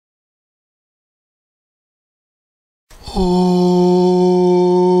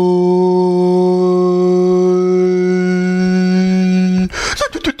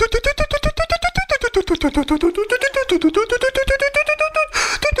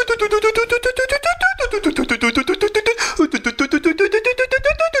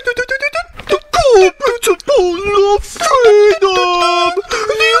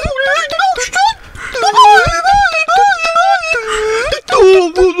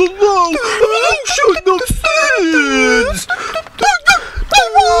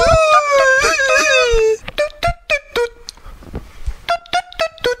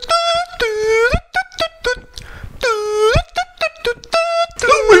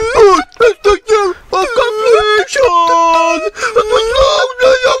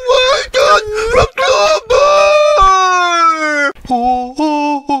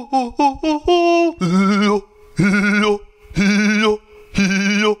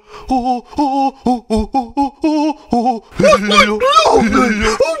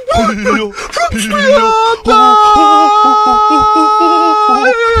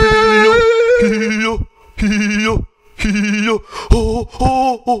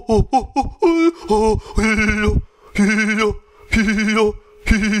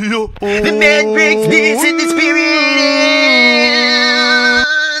The man brings peace in the spirits.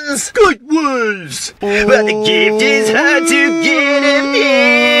 Good ways. But the gift is hard to get in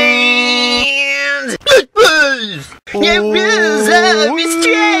hand. Good ways. Your rules of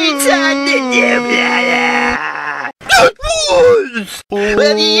restraints on the new planet. Good ways.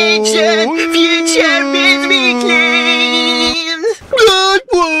 Well, the ancient future is reclaimed. Good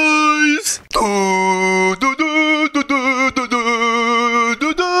ways.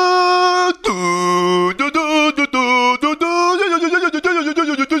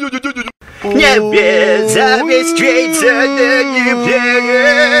 Your rules of restraints on the new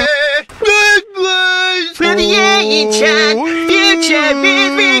planet. Good ways. Well, the ancient future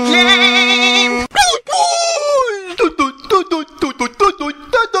is reclaimed. Good boys!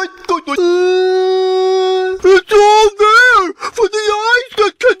 It's all there for the eyes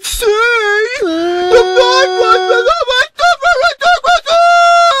that can see! The man was the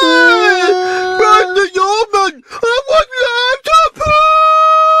but the human was left to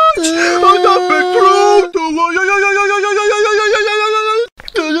preach! And I've been through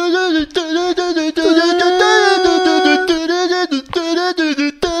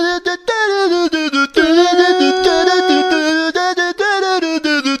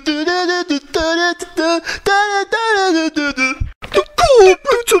the core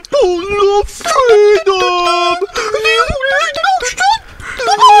principle of freedom!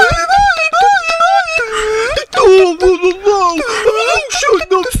 The door will allow illusion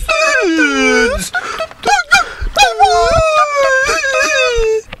of sins!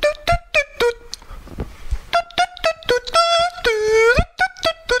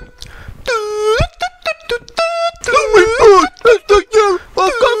 The rebirth is the year of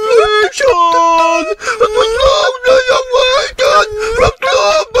completion! And we slowly awaken from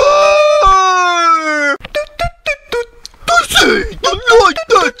slumber! To see the light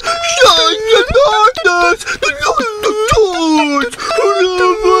that shines in darkness, the light that shines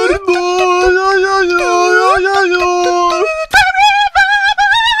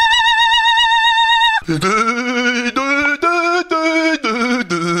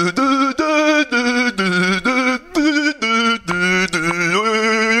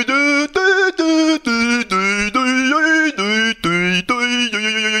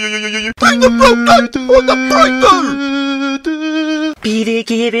Be the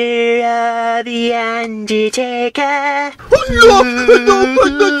giver of the undertaker.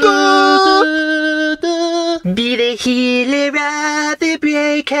 Be the healer of the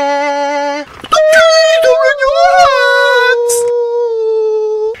breaker. The keys are in your hands!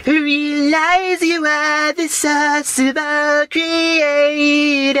 Realize you are the source of all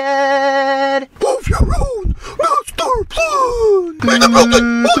created. Of your own master plan! Be the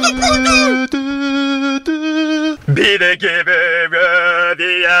broken or the breaker! Be the giver of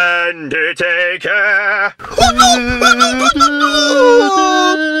the undertaker. Oh no!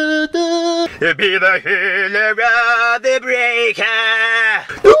 Be the healer of the breaker.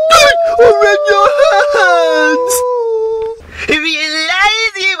 The keys are in your hands!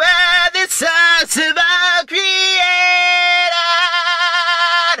 Realize you are the source of all created.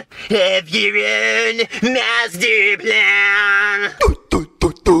 Of your own